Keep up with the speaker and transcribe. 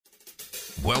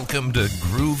Welcome to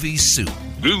Groovy Soup.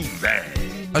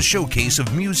 Groovy. A showcase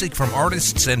of music from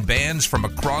artists and bands from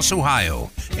across Ohio,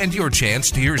 and your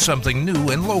chance to hear something new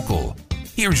and local.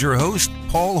 Here's your host,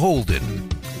 Paul Holden.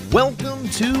 Welcome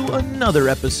to another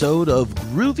episode of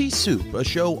Groovy Soup, a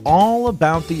show all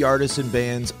about the artists and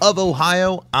bands of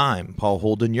Ohio. I'm Paul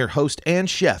Holden, your host and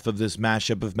chef of this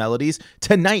mashup of melodies.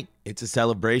 Tonight, it's a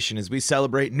celebration as we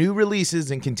celebrate new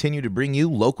releases and continue to bring you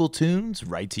local tunes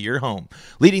right to your home.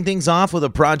 Leading things off with a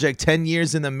project 10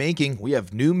 years in the making, we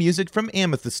have new music from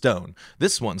Amethyst Stone.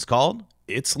 This one's called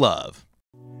It's Love.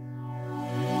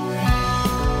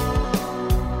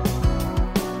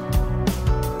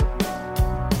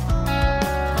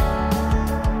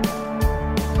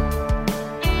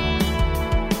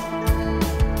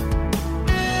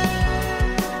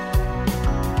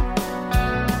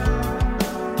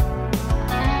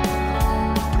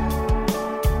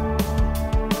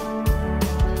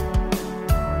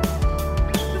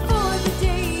 Before the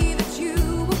day that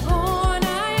you were born,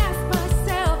 I asked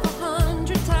myself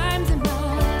 100 times in my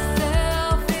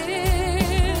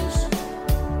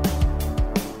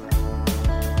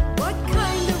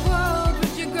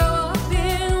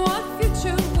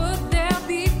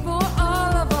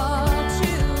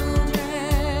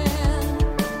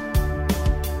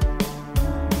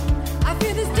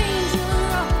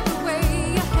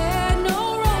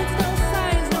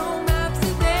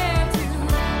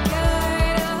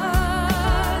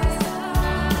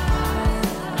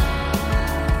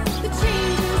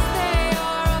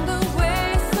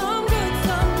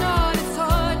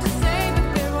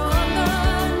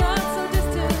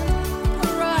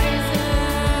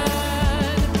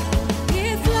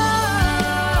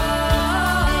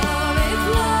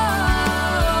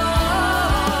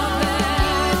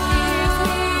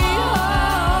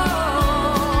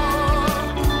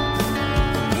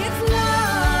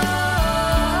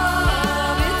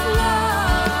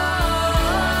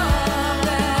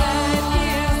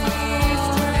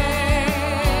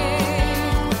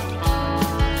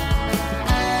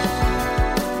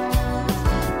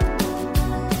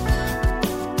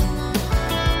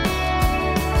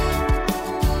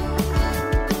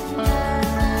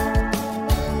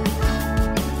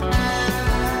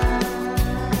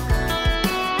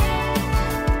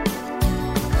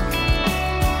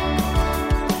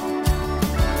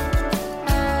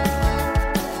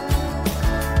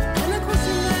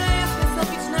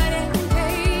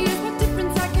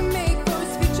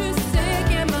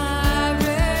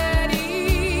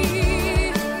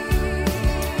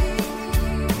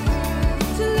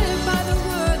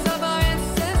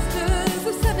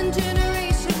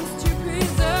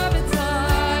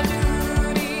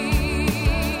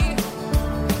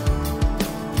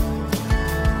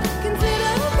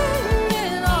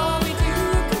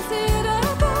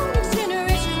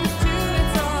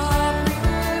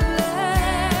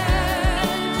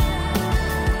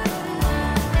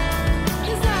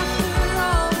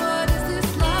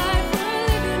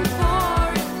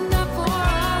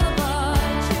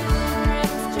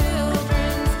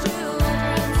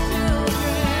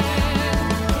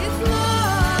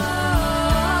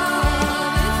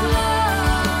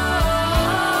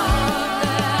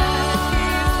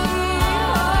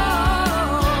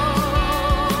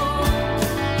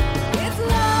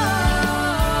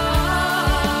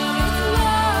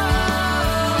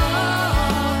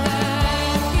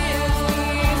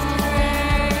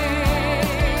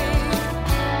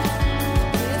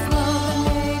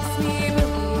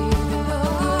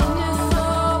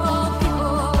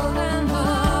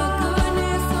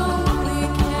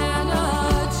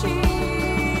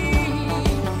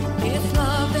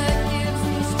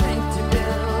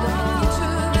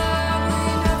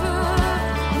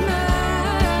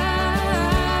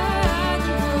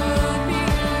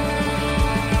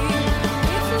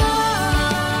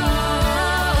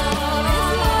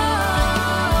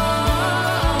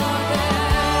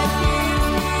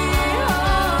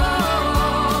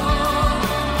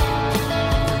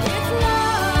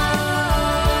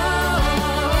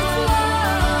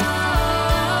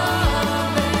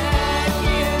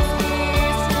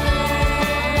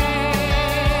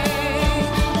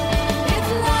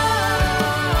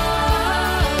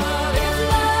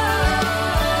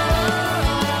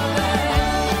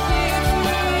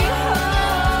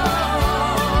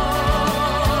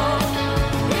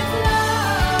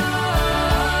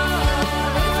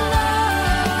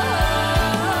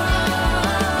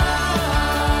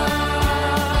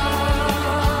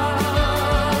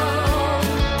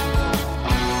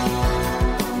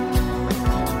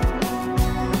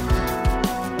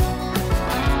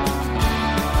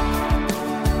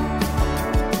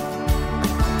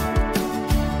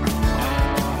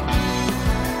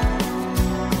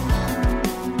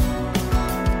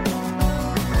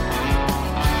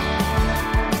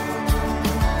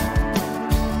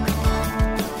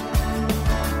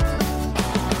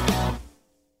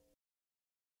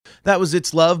That was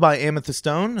It's Love by Amethyst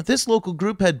Stone. This local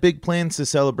group had big plans to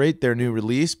celebrate their new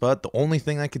release, but the only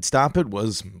thing that could stop it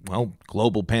was, well,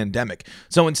 global pandemic.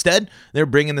 So instead, they're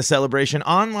bringing the celebration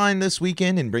online this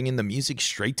weekend and bringing the music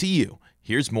straight to you.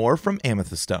 Here's more from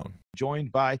Amethyst Stone.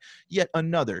 Joined by yet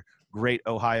another great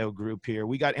Ohio group here.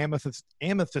 We got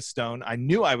Amethyst Stone. I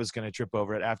knew I was going to trip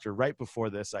over it after right before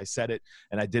this. I said it,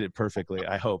 and I did it perfectly,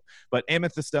 I hope. But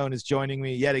Amethyst Stone is joining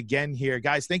me yet again here.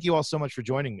 Guys, thank you all so much for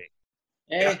joining me.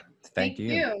 Hey, thank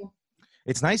you.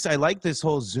 It's nice. I like this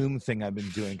whole Zoom thing I've been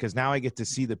doing because now I get to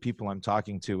see the people I'm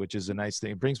talking to, which is a nice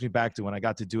thing. It brings me back to when I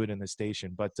got to do it in the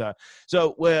station. But we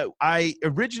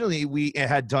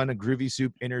had done a Groovy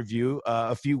Soup interview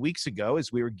a few weeks ago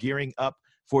as we were gearing up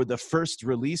for the first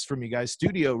release from you guys,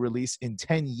 studio release in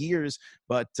 10 years.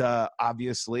 But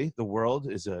obviously, the world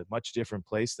is a much different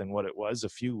place than what it was a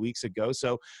few weeks ago.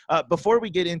 So before we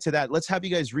get into that, let's have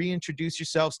you guys reintroduce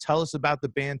yourselves. Tell us about the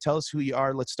band. Tell us who you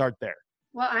are. Let's start there.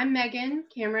 Well, I'm Megan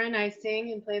Cameron. I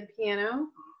sing and play the piano.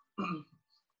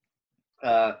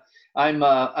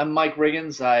 I'm Mike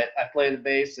Riggins. I play the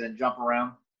bass and jump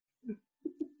around. You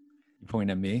point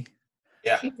at me?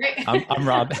 Yeah. I'm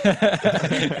Rob.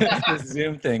 This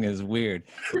Zoom thing is weird.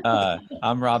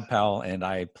 I'm Rob Powell, and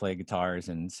I play guitars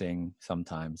and sing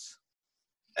sometimes.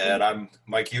 And I'm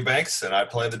Mike Eubanks, and I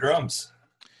play the drums.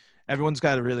 Everyone's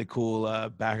got a really cool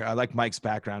background. I like Mike's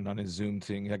background on his Zoom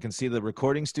thing. I can see the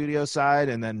recording studio side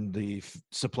and then the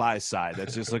supply side.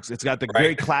 That just looks, it's got the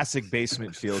very classic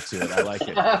basement feel to it. I like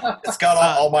it. It's got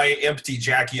all my empty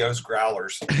Jackie O's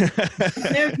growlers.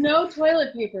 There's no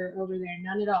toilet paper over there.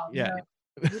 None at all. Yeah. No.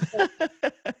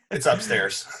 It's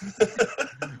upstairs.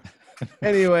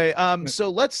 Anyway, so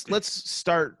let's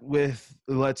start with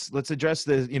let's address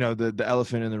the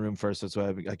elephant in the room first. That's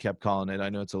why I kept calling it. I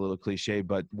know it's a little cliche,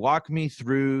 but walk me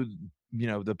through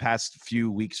the past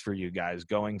few weeks for you guys,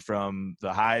 going from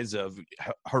the highs of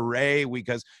hooray,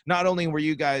 because not only were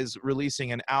you guys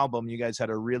releasing an album, you guys had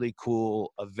a really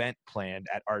cool event planned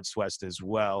at Arts West as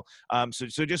well. So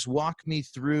just walk me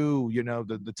through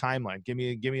the timeline. Give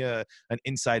me an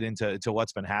insight into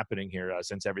what's been happening here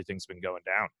since everything's been going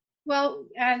down. Well,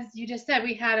 as you just said,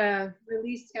 we had a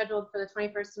release scheduled for the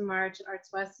 21st of March at Arts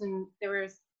West, and there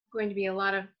was going to be a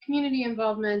lot of community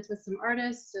involvement with some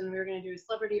artists, and we were going to do a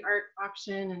celebrity art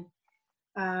auction,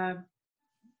 and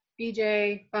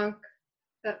BJ Funk,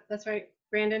 that's right,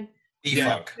 Brandon?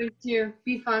 B-Funk.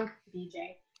 B-Funk,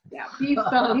 BJ. Yeah,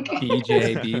 B-Funk.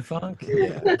 BJ B-Funk?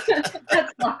 Yeah.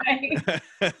 That's why.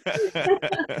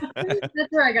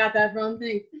 That's where I got that from,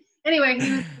 thanks. Anyway,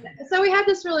 so we had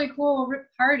this really cool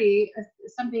party,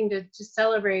 something to just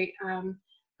celebrate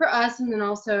for us, and then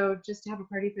also just to have a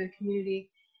party for the community.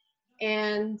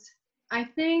 And I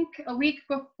think a week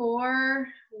before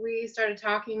we started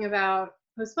talking about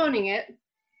postponing it,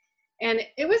 and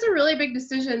it was a really big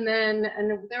decision then,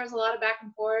 and there was a lot of back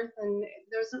and forth, and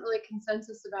there wasn't really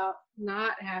consensus about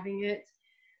not having it,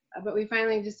 but we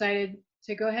finally decided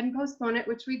to go ahead and postpone it,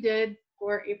 which we did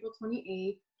for April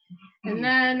 28th. And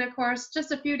then, of course,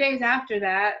 just a few days after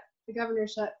that, the governor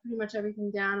shut pretty much everything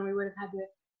down, and we would have had to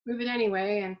move it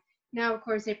anyway. And now, of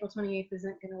course, April 28th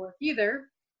isn't going to work either.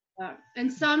 And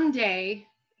someday,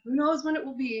 who knows when it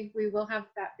will be, we will have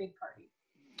that big party.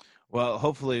 Well,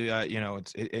 hopefully,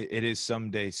 it is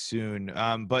someday soon.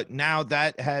 But now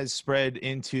that has spread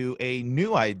into a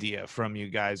new idea from you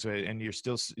guys, and you're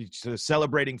still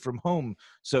celebrating from home,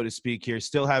 so to speak. Here,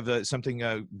 still have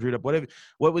something brewed up.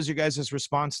 What was your guys'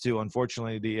 response to,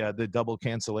 unfortunately, the double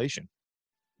cancellation?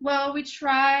 Well, we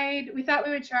thought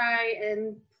we would try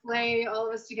and play all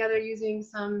of us together using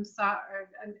an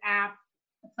app,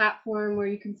 a platform where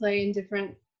you can play in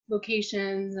different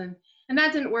locations, and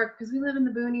that didn't work because we live in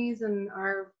the boonies and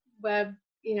our web,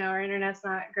 our internet's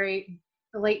not great.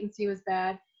 The latency was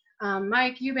bad.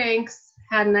 Mike Eubanks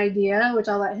had an idea, which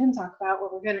I'll let him talk about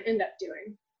what we're going to end up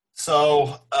doing.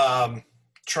 So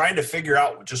trying to figure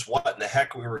out just what in the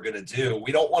heck we were going to do.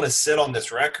 We don't want to sit on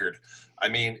this record. I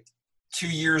mean, 2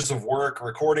 years of work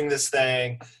recording this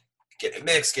thing, getting it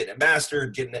mixed, getting it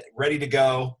mastered, getting it ready to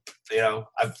go.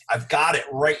 I've got it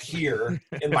right here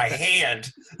in my hand,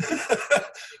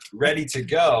 ready to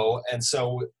go. And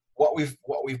so what we've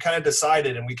kind of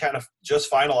decided, and we kind of just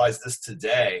finalized this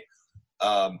today.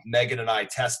 Megan and I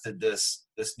tested this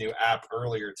new app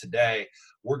earlier today.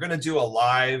 We're going to do a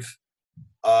live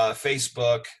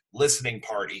Facebook listening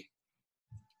party.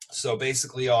 So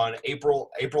basically on April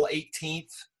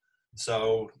 18th.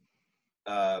 So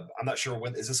I'm not sure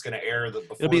when is this going to air.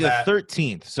 It'll be the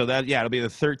 13th. So it'll be the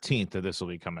 13th that this will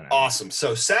be coming out. Awesome.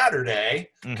 So Saturday,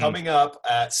 coming up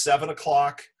at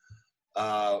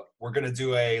 7:00, we're going to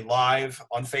do a live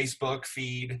on Facebook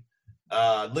feed.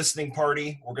 listening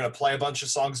party. We're going to play a bunch of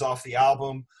songs off the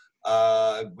album.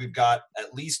 We've got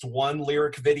at least one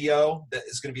lyric video that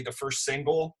is going to be the first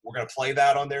single. We're going to play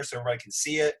that on there so everybody can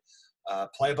see it,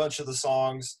 play a bunch of the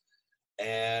songs,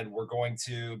 and we're going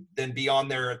to then be on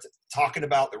there talking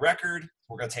about the record.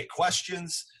 We're going to take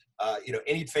questions.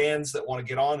 Any fans that want to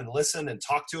get on and listen and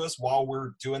talk to us while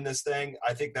we're doing this thing,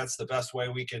 I think that's the best way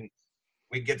we can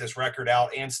get this record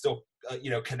out and still,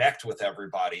 connect with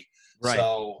everybody. Right.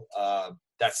 So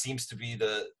that seems to be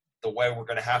the way we're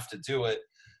going to have to do it.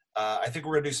 I think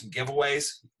we're going to do some giveaways,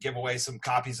 give away some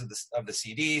copies of the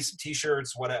CDs, some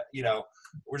T-shirts,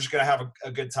 we're just going to have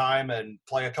a good time and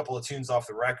play a couple of tunes off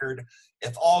the record.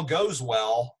 If all goes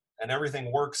well and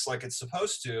everything works like it's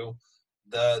supposed to,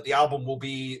 the album will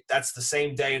be, that's the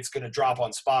same day it's going to drop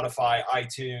on Spotify,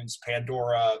 iTunes,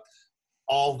 Pandora,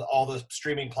 all the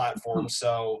streaming platforms.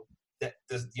 So that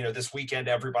this weekend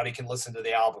everybody can listen to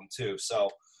the album too. So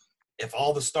if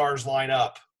all the stars line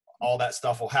up, all that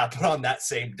stuff will happen on that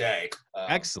same day.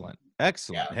 Excellent.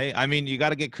 Yeah. Hey, I mean, you got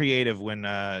to get creative when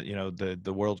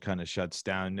the world kind of shuts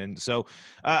down, and so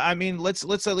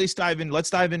let's at least dive in. Let's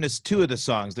dive into two of the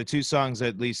songs, the two songs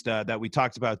at least that we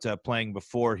talked about playing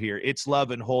before here. It's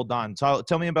Love and Hold On.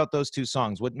 Tell me about those two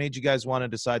songs. What made you guys want to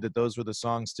decide that those were the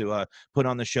songs to put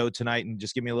on the show tonight, and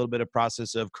just give me a little bit of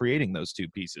process of creating those two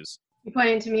pieces. You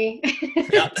pointing to me?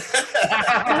 Yeah.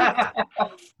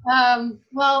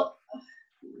 Well,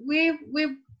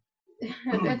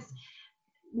 it's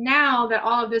now that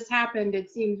all of this happened, it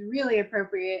seems really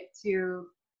appropriate to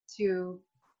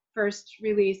first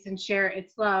release and share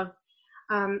It's Love.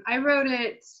 I wrote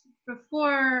it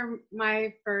before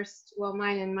mine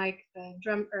and Mike, the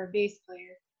drum or bass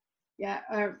player. Yeah.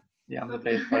 Yeah, I'm the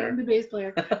bass player. The bass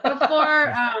player.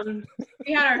 Before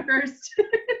we had our first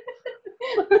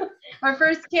our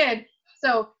first kid.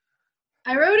 So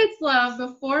I wrote It's Love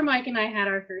before Mike and I had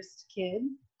our first kid.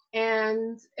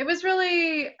 And it was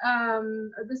really,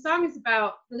 the song is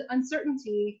about the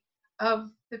uncertainty of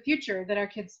the future that our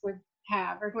kids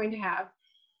are going to have.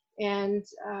 And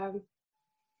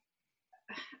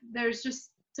there's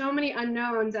just so many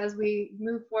unknowns as we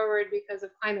move forward because of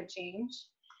climate change.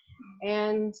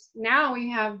 And now we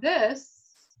have this,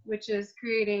 which is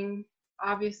creating,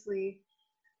 obviously,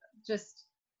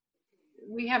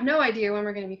 we have no idea when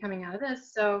we're going to be coming out of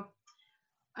this. So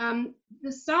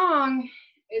the song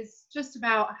is just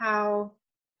about how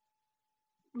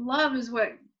love is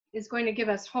what is going to give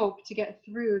us hope to get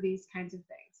through these kinds of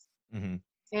things. Mm-hmm.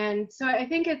 And so I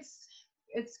think it's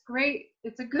great.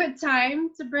 It's a good time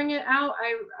to bring it out.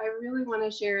 I really want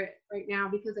to share it right now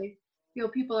because I feel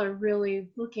people are really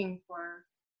looking for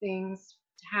things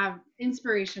to have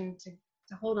inspiration to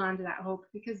hold on to that hope,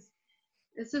 because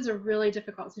this is a really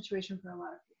difficult situation for a lot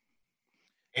of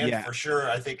people. And for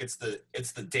sure, I think it's the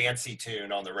dancey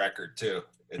tune on the record too.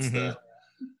 It's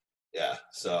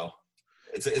so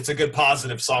it's a good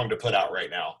positive song to put out right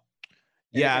now.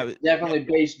 Yeah, it's definitely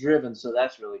bass driven, so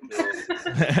that's really cool.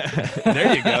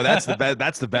 There you go. That's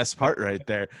the best part right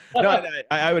there. No,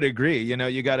 I would agree.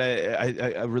 You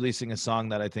gotta releasing a song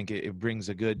that I think it brings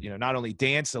a good, not only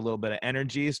dance, a little bit of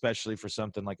energy, especially for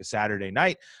something like a Saturday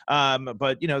night.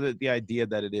 But the idea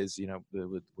that it is,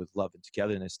 with love and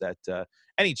togetherness, that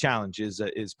any challenge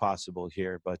is possible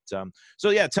here. But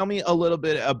so yeah, tell me a little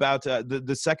bit about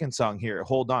the second song here.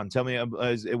 Hold On. Tell me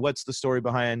what's the story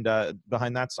behind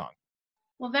that song.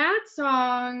 Well, that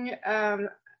song,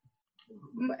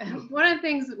 one of the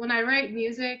things when I write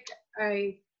music,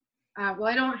 I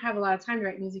don't have a lot of time to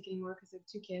write music anymore because I have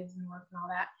 2 kids and work and all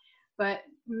that. But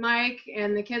Mike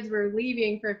and the kids were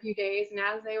leaving for a few days, and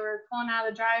as they were pulling out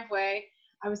of the driveway,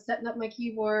 I was setting up my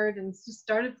keyboard and just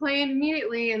started playing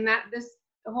immediately. And this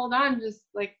Hold On, just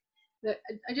like I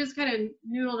just kind of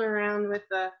noodled around with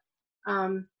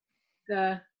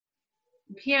the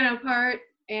piano part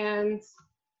and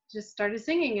just started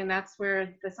singing, and that's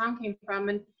where the song came from.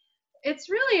 And it's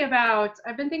really about,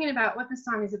 I've been thinking about what this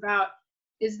song is about,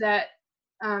 is that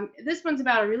this one's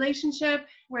about a relationship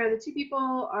where the 2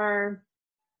 people are,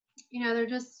 they're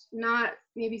just not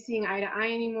maybe seeing eye to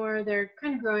eye anymore. They're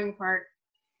kind of growing apart.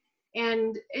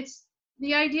 And it's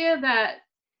the idea that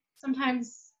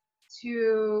sometimes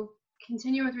to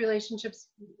continue with relationships,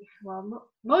 well,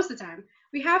 most of the time,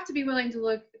 we have to be willing to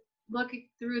look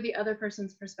through the other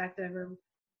person's perspective,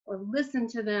 or listen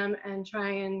to them and try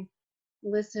and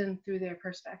listen through their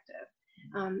perspective.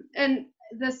 And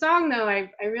the song, though, I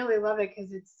really love it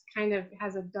because it's kind of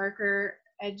has a darker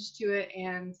edge to it,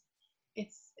 and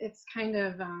it's kind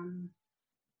of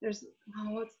there's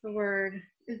what's the word?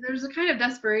 There's a kind of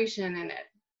desperation in it.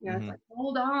 It's like,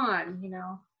 hold on,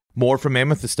 More from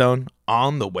Amethyst Stone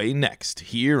on the way next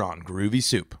here on Groovy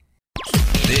Soup.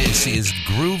 This is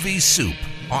Groovy Soup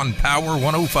on Power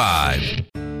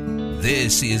 105.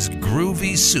 This is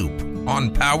Groovy Soup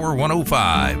on Power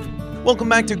 105. Welcome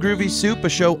back to Groovy Soup, a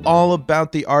show all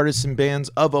about the artists and bands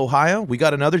of Ohio. We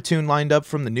got another tune lined up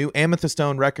from the new Amethyst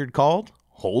Stone record called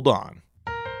Hold On.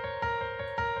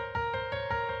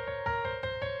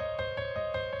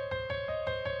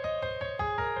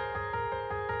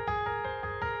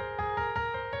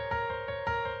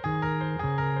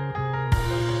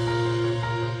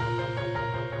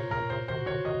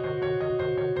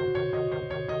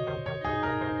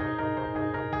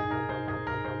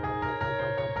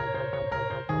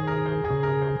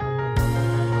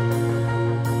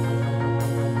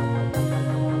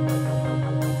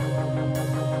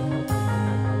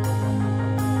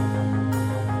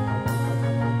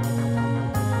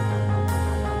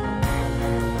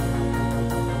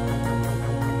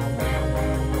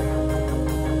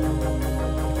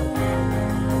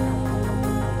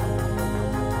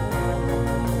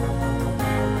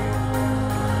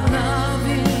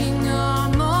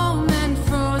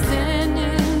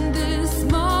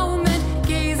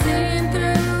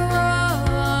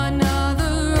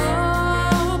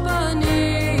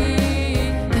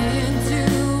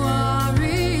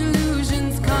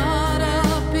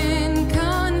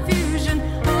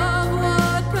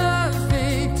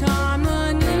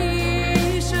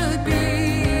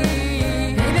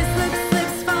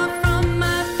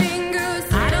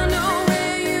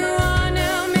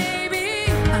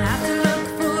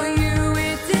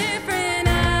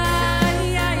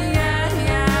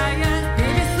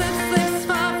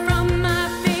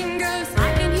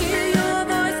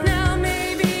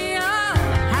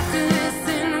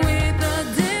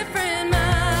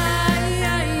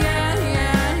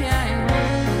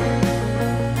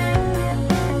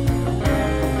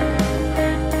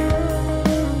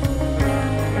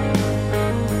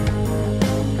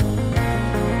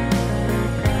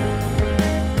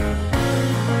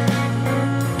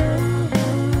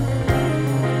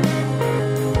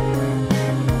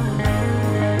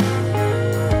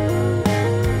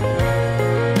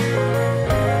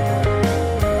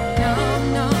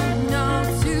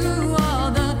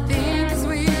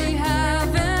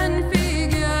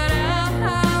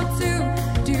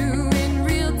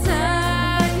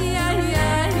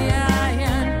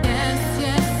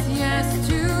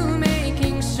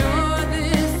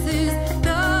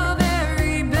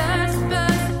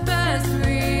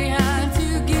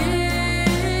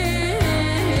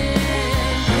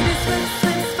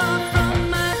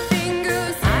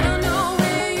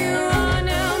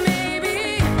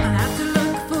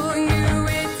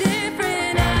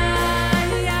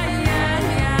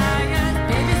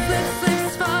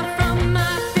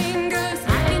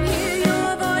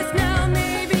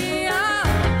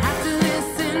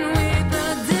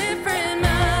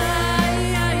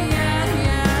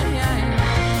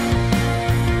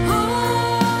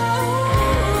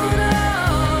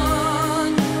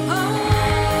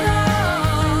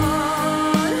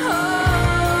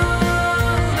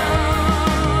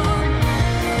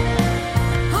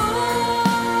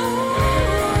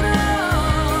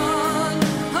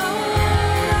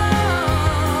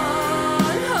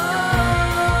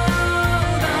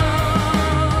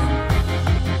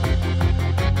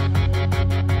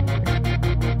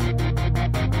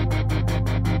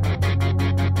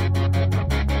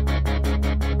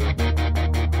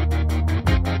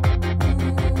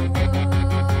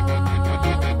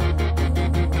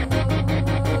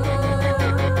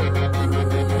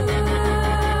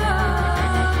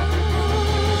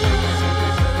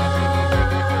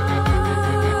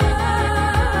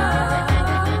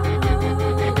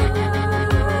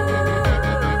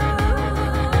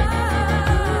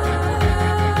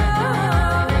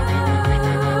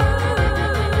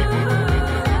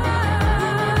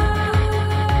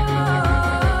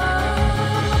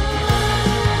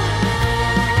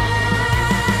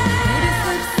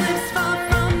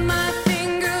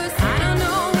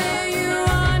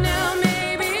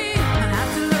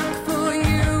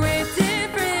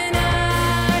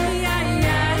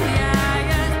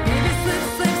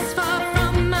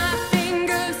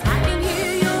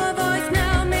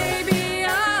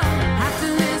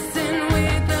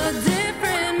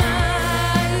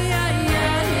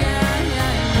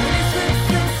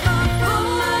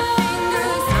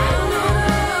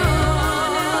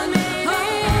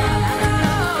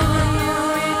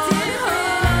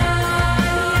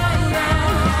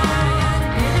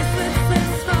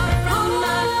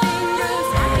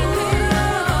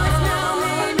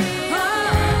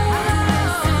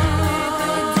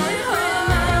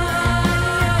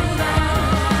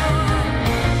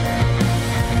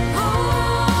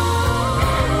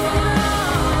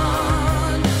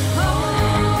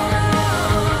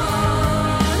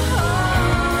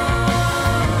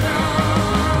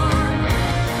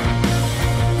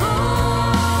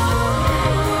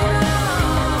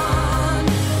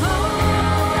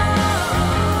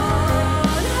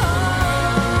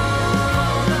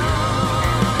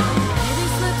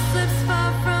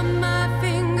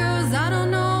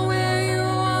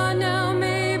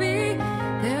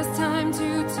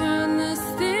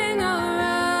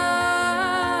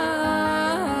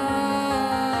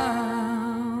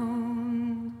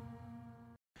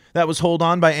 That was Hold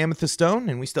On by Amethyst Stone,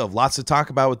 and we still have lots to talk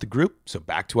about with the group, so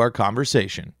back to our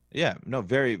conversation. Yeah, no,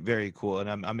 very, very cool, and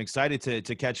I'm excited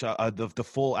to catch the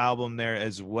full album there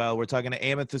as well. We're talking to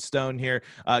Amethyst Stone here,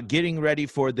 getting ready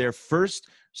for their first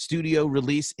studio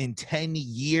release in 10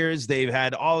 years. They've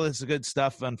had all this good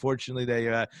stuff. Unfortunately, they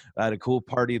had a cool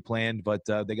party planned, but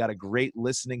they got a great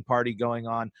listening party going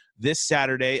on this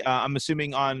Saturday. I'm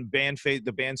assuming on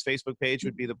the band's Facebook page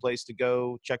would be the place to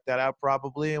go check that out.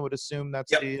 Probably, I would assume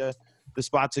that's the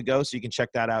spot to go, so you can check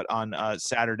that out on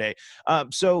Saturday.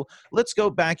 So let's go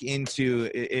back into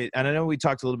it. And I know we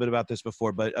talked a little bit about this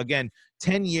before, but again,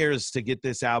 10 years to get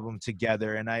this album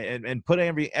together, and put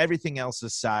everything else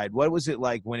aside. What was it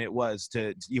like when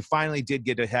you finally did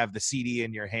get to have the CD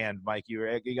in your hand, Mike?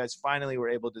 You guys finally were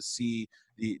able to see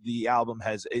the album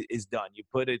is done. You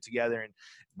put it together, and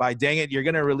by dang it, you're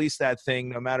going to release that thing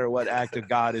no matter what act of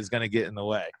God is going to get in the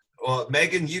way. Well,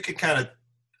 Megan, you could kind of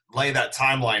lay that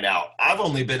timeline out. I've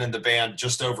only been in the band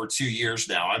just over 2 years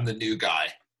now. I'm the new guy.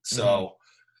 So,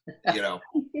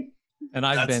 And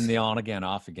I've been the on again,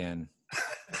 off again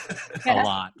a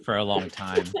lot for a long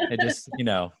time. It just,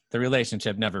 the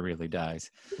relationship never really dies.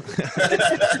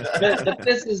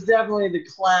 This is definitely the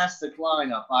classic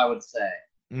lineup, I would say.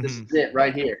 This is it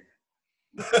right here.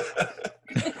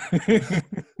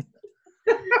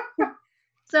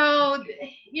 So,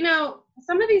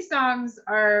 some of these songs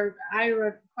I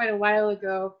wrote quite a while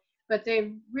ago, but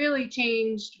they've really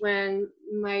changed when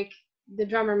the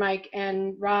drummer Mike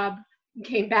and Rob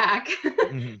came back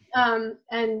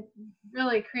and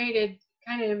really created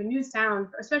kind of a new sound,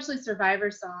 especially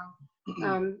Survivor Song.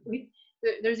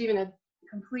 There's even a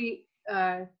complete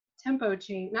tempo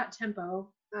change, not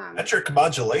tempo. Metric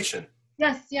modulation.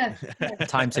 Yes.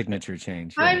 Time signature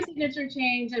change. Time signature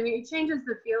change. I mean, it changes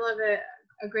the feel of it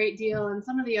a great deal, and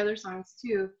some of the other songs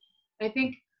too. I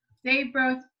think they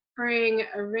both bring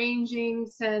arranging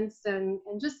sense and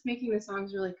just making the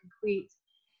songs really complete.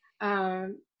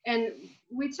 And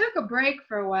we took a break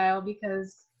for a while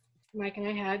because Mike and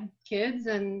I had kids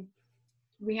and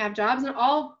we have jobs, and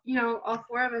all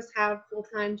four of us have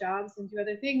full-time jobs and do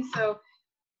other things. So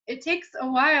it takes a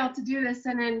while to do this.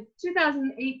 And in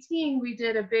 2018, we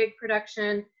did a big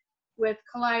production with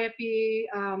Calliope,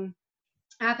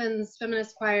 Athens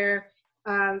Feminist Choir.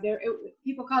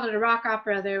 People called it a rock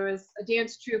opera. There was a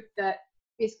dance troupe that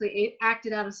basically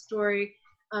acted out a story.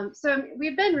 So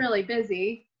we've been really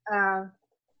busy. And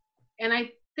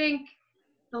I think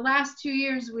the last 2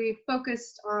 years we've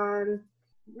focused on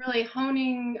really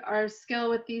honing our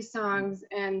skill with these songs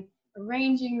and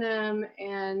arranging them.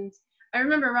 And I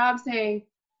remember Rob saying,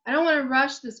 I don't want to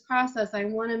rush this process. I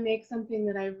want to make something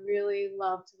that I really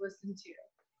love to listen to.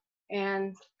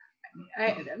 And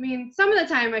I mean, some of the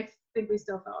time I think we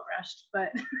still felt rushed,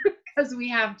 but because we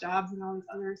have jobs and all these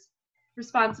other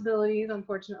responsibilities,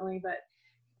 unfortunately. But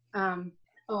I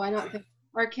don't think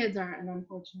our kids aren't an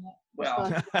unfortunate.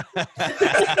 Well,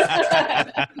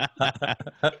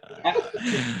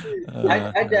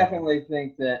 I definitely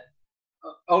think that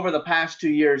over the past 2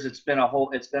 years, it's been a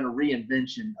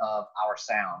reinvention of our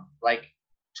sound, like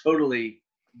totally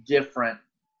different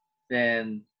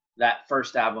than that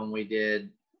first album we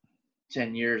did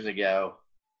 10 years ago.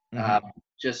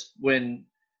 Just when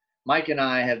Mike and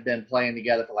I have been playing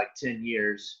together for like 10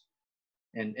 years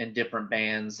in different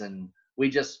bands, and we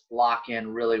just lock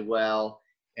in really well.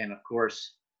 And of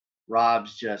course,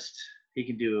 Rob's he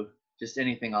can do just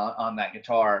anything on that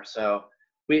guitar. So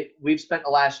we've spent the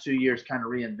last 2 years kind of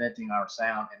reinventing our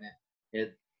sound,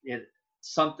 and it's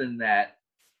something that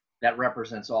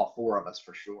represents all four of us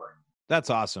for sure. That's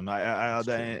awesome. It's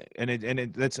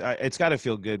got to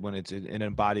feel good when it's an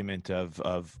embodiment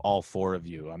of all four of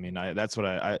you. I mean, that's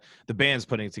what the band's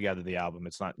putting together the album.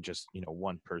 It's not just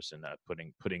one person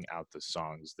putting out the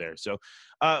songs there. So,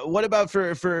 what about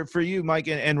for you, Mike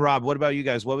and Rob? What about you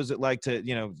guys? What was it like to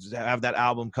have that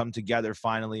album come together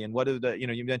finally? And what have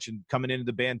you mentioned coming into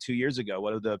the band 2 years ago?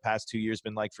 What have the past 2 years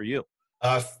been like for you?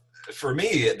 For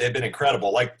me, they've been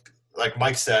incredible. Like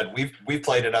Mike said, we've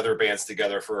played in other bands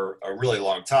together for a really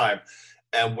long time.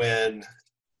 And when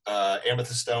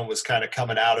Amethyst Stone was kind of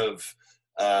coming out of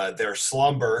their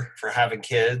slumber for having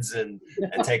kids and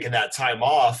taking that time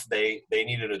off, they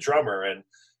needed a drummer. And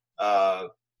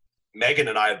Megan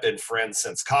and I have been friends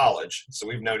since college, so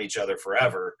we've known each other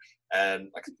forever. And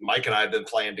Mike and I have been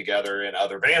playing together in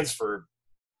other bands for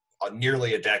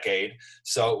nearly a decade.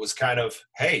 So it was kind of,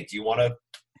 hey, do you want to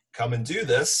come and do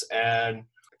this? And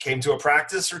came to a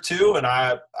practice or two, and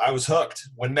I was hooked.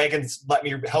 When Megan let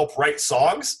me help write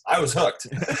songs, I was hooked.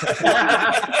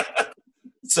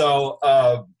 So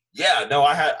I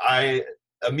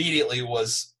immediately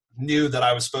knew that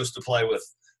I was supposed to play with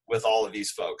with all of these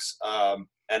folks, and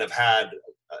have had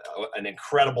an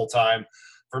incredible time.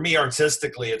 For me,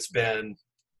 artistically, it's been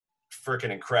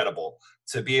freaking incredible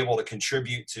to be able to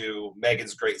contribute to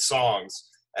Megan's great songs.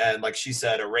 And like she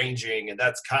said, arranging, and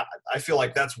I feel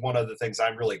like that's one of the things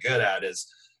I'm really good at is,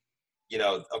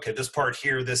 okay, this part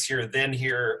here, this here, then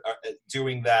here,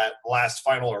 doing that last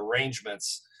final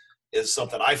arrangements is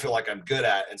something I feel like I'm good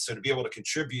at. And so to be able to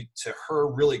contribute to her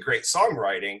really great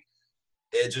songwriting,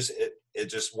 it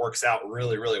just works out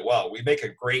really, really well. We make a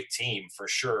great team for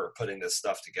sure putting this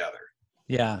stuff together.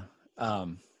 Yeah.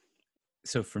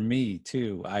 So for me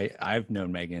too, I've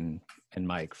known Megan and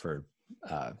Mike for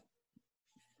a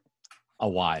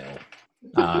while.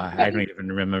 I don't even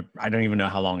remember. I don't even know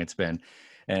how long it's been.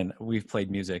 And we've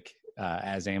played music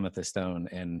as Amethyst Stone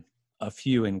in a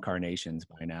few incarnations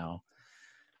by now.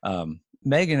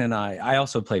 Megan and I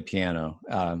also play piano,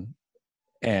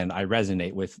 and I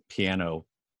resonate with piano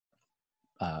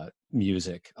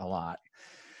music a lot.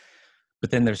 But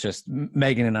then there's just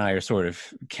Megan and I are sort of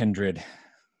kindred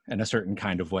in a certain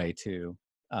kind of way too.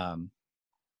 And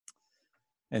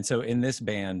so in this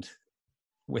band,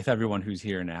 with everyone who's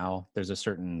here now, there's a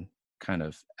certain kind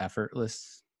of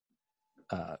effortless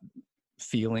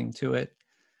feeling to it.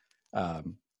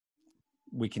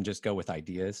 We can just go with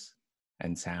ideas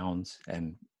and sounds,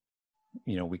 and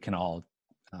we can all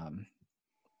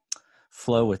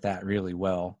flow with that really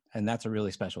well, and that's a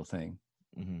really special thing.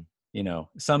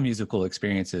 Some musical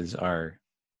experiences are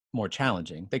more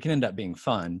challenging. They can end up being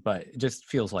fun, but it just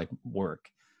feels like work.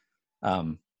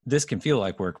 This can feel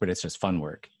like work, but it's just fun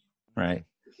work, right?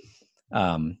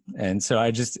 And so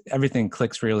everything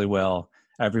clicks really well.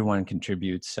 Everyone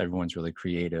contributes. Everyone's really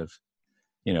creative.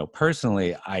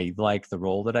 Personally, I like the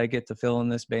role that I get to fill in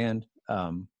this band,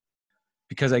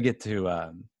 because I get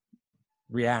to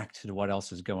react to what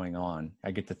else is going on.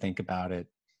 I get to think about it.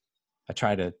 I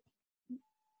try to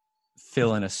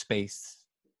fill in a space,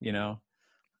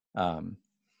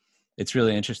 it's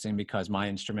really interesting because my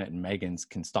instrument and Megan's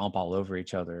can stomp all over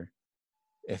each other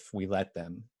if we let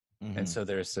them. And so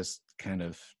there's this kind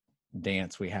of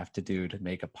dance we have to do to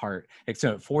make a part.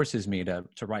 So it forces me to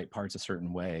write parts a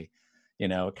certain way.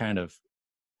 It kind of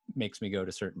makes me go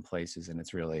to certain places, and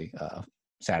it's really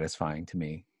satisfying to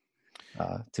me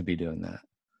to be doing that.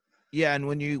 Yeah, and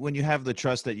when you have the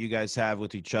trust that you guys have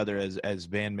with each other as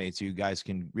bandmates, you guys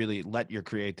can really let your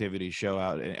creativity show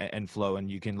out and flow, and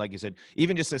you can, like you said,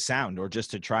 even just a sound or just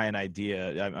to try an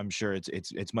idea. I'm sure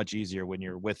it's much easier when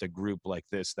you're with a group like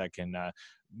this that can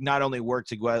not only work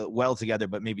well together,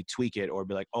 but maybe tweak it or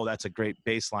be like, oh, that's a great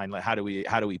baseline. Like, how do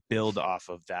we build off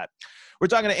of that? We're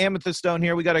talking to Amethyst Stone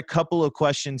here. We got a couple of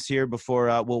questions here before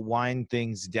we'll wind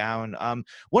things down.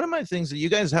 One of my things that you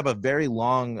guys have a very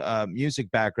long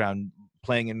music background,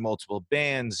 playing in multiple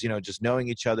bands, just knowing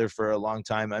each other for a long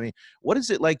time. I mean, what is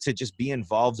it like to just be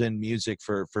involved in music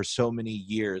for so many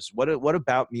years? What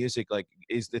about music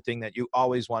is the thing that you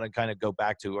always want to kind of go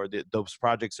back to, or those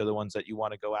projects are the ones that you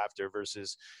want to go after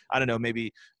versus, I don't know,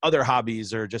 maybe other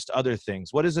hobbies or just other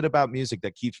things? What is it about music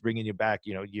that keeps bringing you back,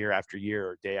 year after year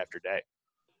or day after day?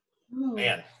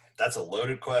 Man, that's a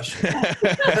loaded question.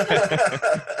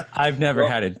 I've never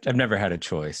had a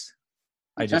choice.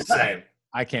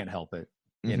 I can't help it.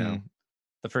 The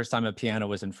first time a piano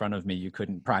was in front of me, you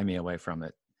couldn't pry me away from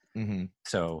it.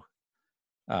 So,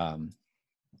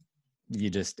 it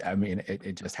just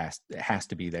has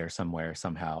to be there somewhere,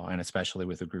 somehow. And especially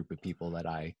with a group of people that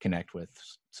I connect with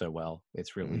so well,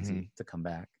 it's real easy to come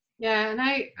back. Yeah. And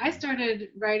I started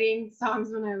writing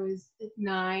songs when I was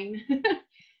 9.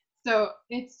 So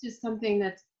it's just something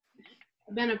that's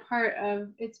been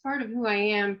it's part of who I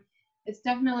am. It's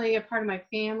definitely a part of my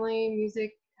family.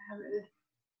 Music,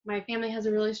 my family has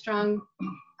a really strong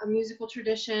musical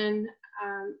tradition.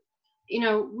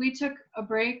 We took a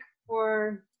break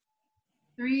for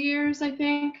 3 years, I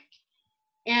think.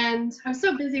 And I was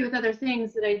so busy with other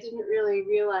things that I didn't really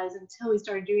realize until we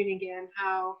started doing it again,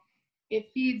 how it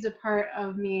feeds a part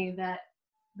of me that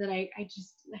I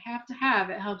just have to have.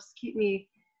 It helps keep me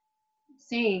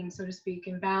sane, so to speak,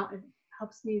 and it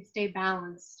helps me stay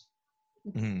balanced.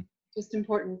 It's just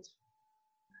important.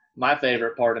 My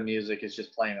favorite part of music is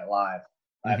just playing it live.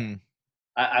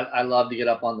 I love to get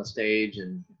up on the stage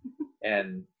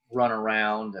and run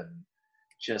around and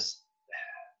just.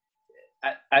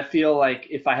 I feel like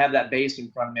if I have that bass in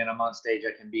front of me and I'm on stage,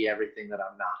 I can be everything that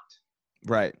I'm not.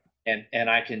 Right. And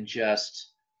I can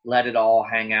just let it all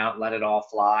hang out, let it all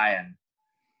fly, and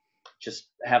just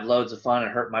have loads of fun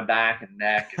and hurt my back and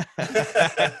neck.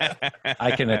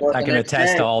 I can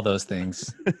attest to all those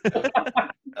things.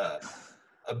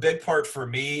 A big part for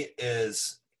me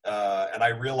is, and I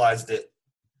realized it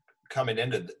coming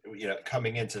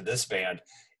into this band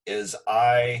is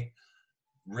I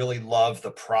really love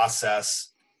the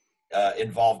process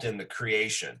involved in the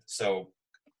creation. So,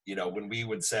 when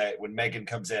Megan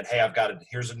comes in, hey,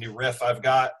 here's a new riff I've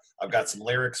got some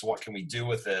lyrics. What can we do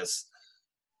with this?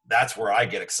 That's where I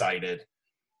get excited.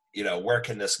 Where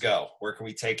can this go? Where can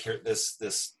we take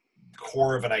this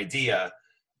core of an idea?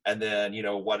 And then,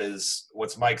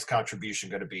 what's Mike's contribution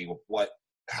going to be?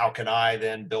 How can I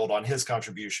then build on his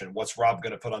contribution? What's Rob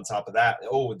going to put on top of that?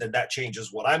 Oh, then that changes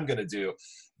what I'm going to do.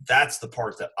 That's the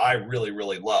part that I really,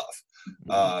 really love,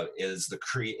 is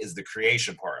the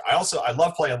creation part. I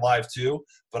love playing live too,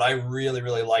 but I really,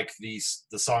 really like the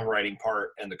songwriting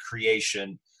part and the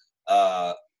creation,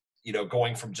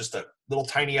 going from just a little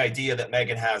tiny idea that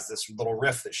Megan has, this little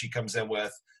riff that she comes in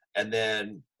with, and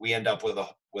then we end up with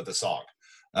a song.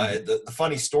 The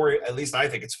funny story, at least I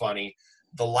think it's funny,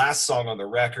 the last song on the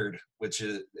record, which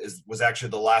was actually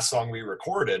the last song we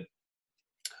recorded,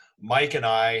 Mike and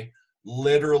I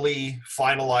literally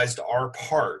finalized our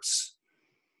parts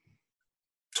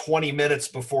 20 minutes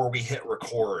before we hit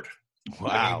record.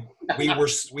 Wow. I mean,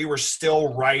 we were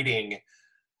still writing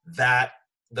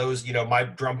those, my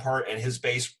drum part and his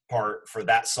bass part for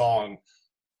that song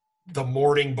the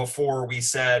morning before we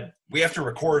said we have to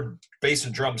record bass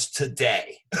and drums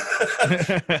today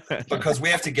because we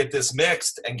have to get this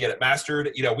mixed and get it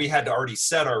mastered. We had to already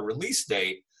set our release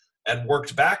date and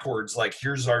worked backwards. Like,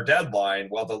 here's our deadline.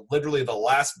 Well, literally the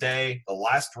last day, the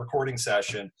last recording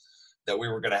session that we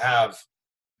were going to have,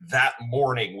 that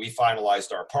morning we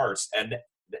finalized our parts. And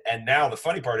now the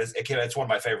funny part is it's one of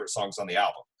my favorite songs on the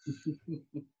album.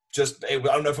 I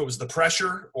don't know if it was the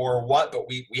pressure or what, but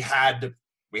we had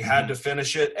to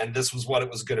finish it, and this was what it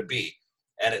was going to be,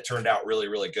 and it turned out really,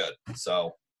 really good.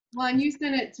 So, well, and you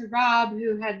sent it to Rob,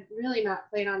 who had really not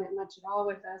played on it much at all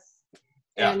with us,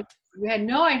 and we had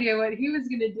no idea what he was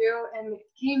going to do, and it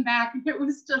came back, and it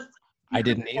was just. I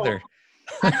didn't either.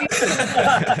 I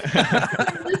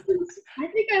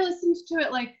think I listened to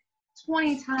it like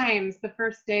 20 times the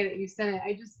first day that you sent it.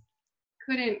 I just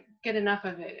couldn't get enough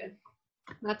of it.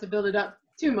 Not to build it up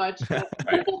too much. But.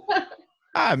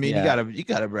 I mean, you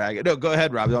gotta brag it. No, go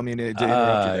ahead, Rob. I don't mean to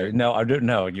interrupt you there.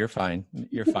 No, you're fine.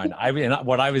 You're fine. I mean,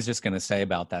 what I was just going to say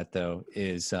about that though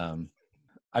is,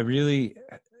 I really,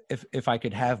 if I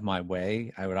could have my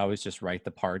way, I would always just write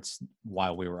the parts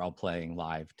while we were all playing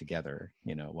live together.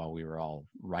 While we were all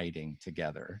writing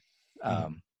together.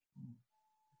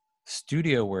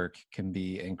 Studio work can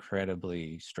be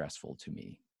incredibly stressful to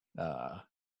me,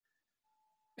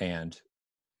 and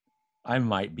I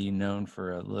might be known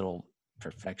for a little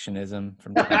perfectionism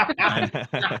from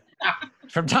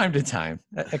time to time,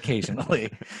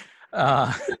 occasionally.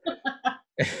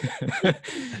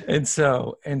 And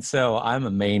so I'm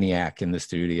a maniac in the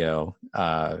studio.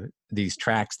 These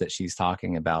tracks that she's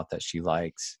talking about that she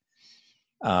likes,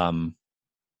 I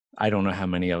don't know how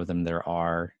many of them there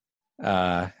are.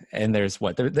 And there's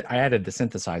I added the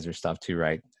synthesizer stuff too,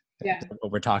 right? Yeah. Is that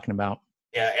what we're talking about?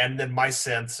 Yeah, and then my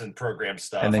synths and program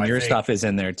stuff. And then your stuff is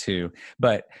in there too.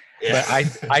 But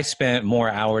I spent more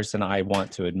hours than I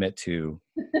want to admit to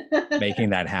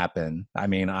making that happen. I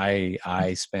mean,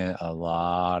 I spent a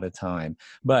lot of time.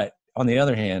 But on the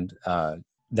other hand,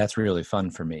 that's really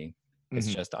fun for me. It's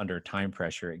just under time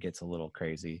pressure, it gets a little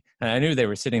crazy. And I knew they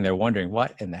were sitting there wondering,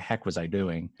 what in the heck was I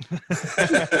doing?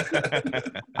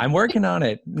 I'm working on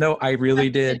it. No, I really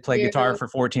did play guitar for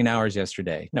 14 hours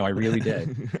yesterday. No, I really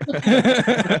did.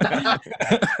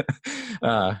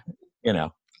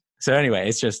 So anyway,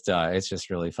 it's just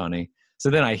really funny. So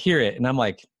then I hear it and I'm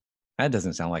like, that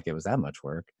doesn't sound like it was that much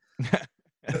work.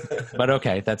 But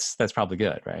okay, that's probably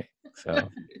good, right? So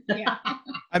yeah.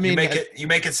 I mean, you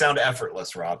make it sound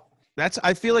effortless, Rob.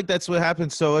 I feel like that's what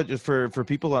happens so for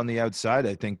people on the outside.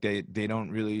 I think they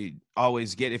don't really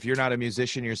always get, if you're not a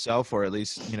musician yourself, or at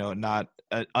least, not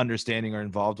understanding or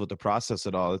involved with the process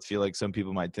at all. I feel like some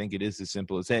people might think it is as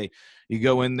simple as, hey, you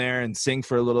go in there and sing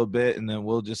for a little bit and then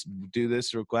we'll just do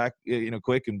this real quick,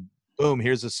 and boom,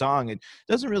 here's a song. It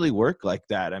doesn't really work like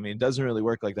that. I mean, it doesn't really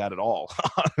work like that at all,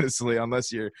 honestly,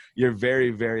 unless you're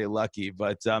very, very lucky.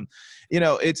 But,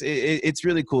 it's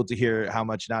really cool to hear how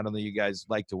much not only you guys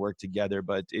like to work together,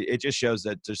 but it just shows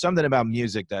that there's something about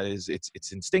music that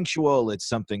it's instinctual. It's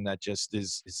something that just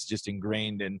is just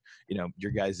ingrained in,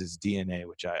 your guys' DNA,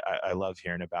 which I love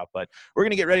hearing about. But we're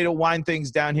going to get ready to wind things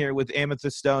down here with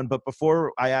Amethyst Stone. But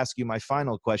before I ask you my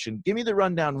final question, give me the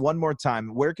rundown one more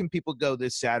time. Where can people go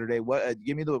this Saturday?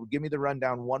 Give me the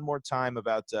rundown one more time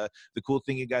about the cool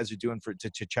thing you guys are doing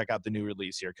to check out the new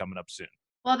release here coming up soon.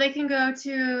 Well, they can go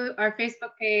to our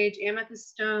Facebook page, Amethyst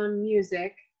Stone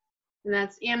Music, and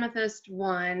that's Amethyst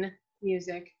 1,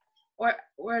 music. Or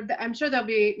I'm sure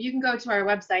you can go to our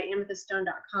website,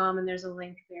 amethyststone.com, and there's a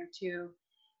link there too.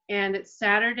 And it's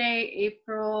Saturday,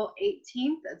 April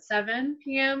 18th at 7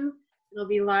 p.m. It'll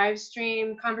be live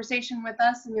stream conversation with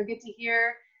us, and you'll get to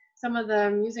hear some of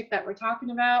the music that we're talking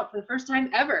about for the first time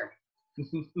ever.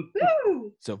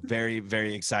 Woo! So very,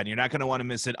 very exciting. You're not going to want to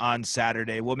miss it on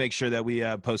Saturday. We'll make sure that we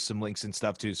post some links and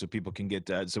stuff too, so people can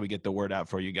get, so we get the word out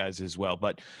for you guys as well.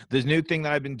 But the new thing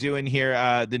that I've been doing here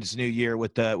this new year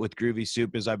with Groovy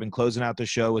Soup is I've been closing out the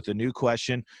show with a new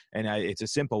question, and it's a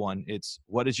simple one. It's,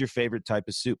 what is your favorite type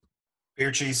of soup?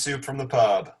 Beer cheese soup from the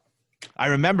pub. I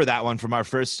remember that one from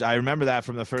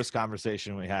the first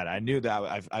conversation we had. I knew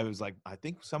that. I was like, I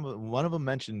think one of them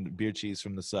mentioned beer cheese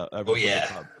from the sub. Oh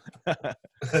yeah.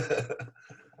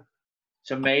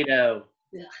 Tomato.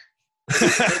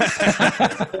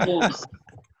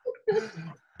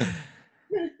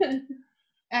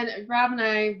 And Rob and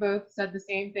I both said the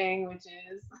same thing, which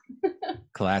is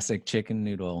classic chicken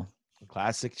noodle.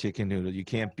 Classic chicken noodle. You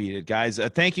can't beat it, guys.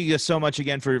 Thank you so much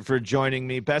again for joining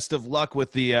me. Best of luck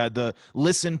with the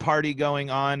listen party going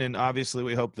on, and obviously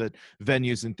we hope that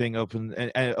venues and thing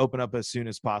open up as soon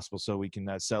as possible so we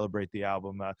can celebrate the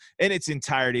album in its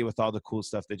entirety with all the cool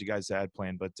stuff that you guys had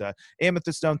planned. But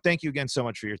Amethyst Stone, thank you again so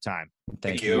much for your time.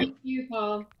 Thank you. Thank you,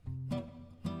 Paul.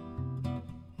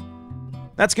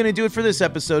 That's going to do it for this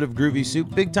episode of Groovy Soup.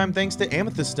 Big time thanks to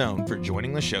Amethyst Stone for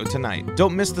joining the show tonight.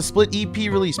 Don't miss the split EP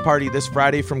release party this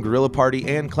Friday from Gorilla Party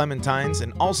and Clementines,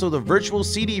 and also the virtual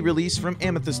CD release from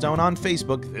Amethyst Stone on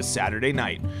Facebook this Saturday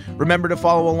night. Remember to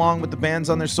follow along with the bands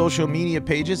on their social media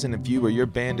pages, and if you or your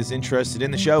band is interested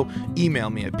in the show, email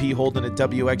me at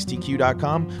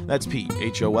pholden@wxtq.com. That's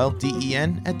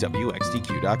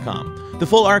PHOLDEN@wxtq.com. The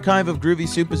full archive of Groovy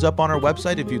Soup is up on our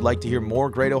website if you'd like to hear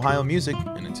more great Ohio music,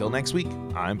 and until next week,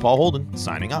 I'm Paul Holden,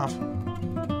 signing off.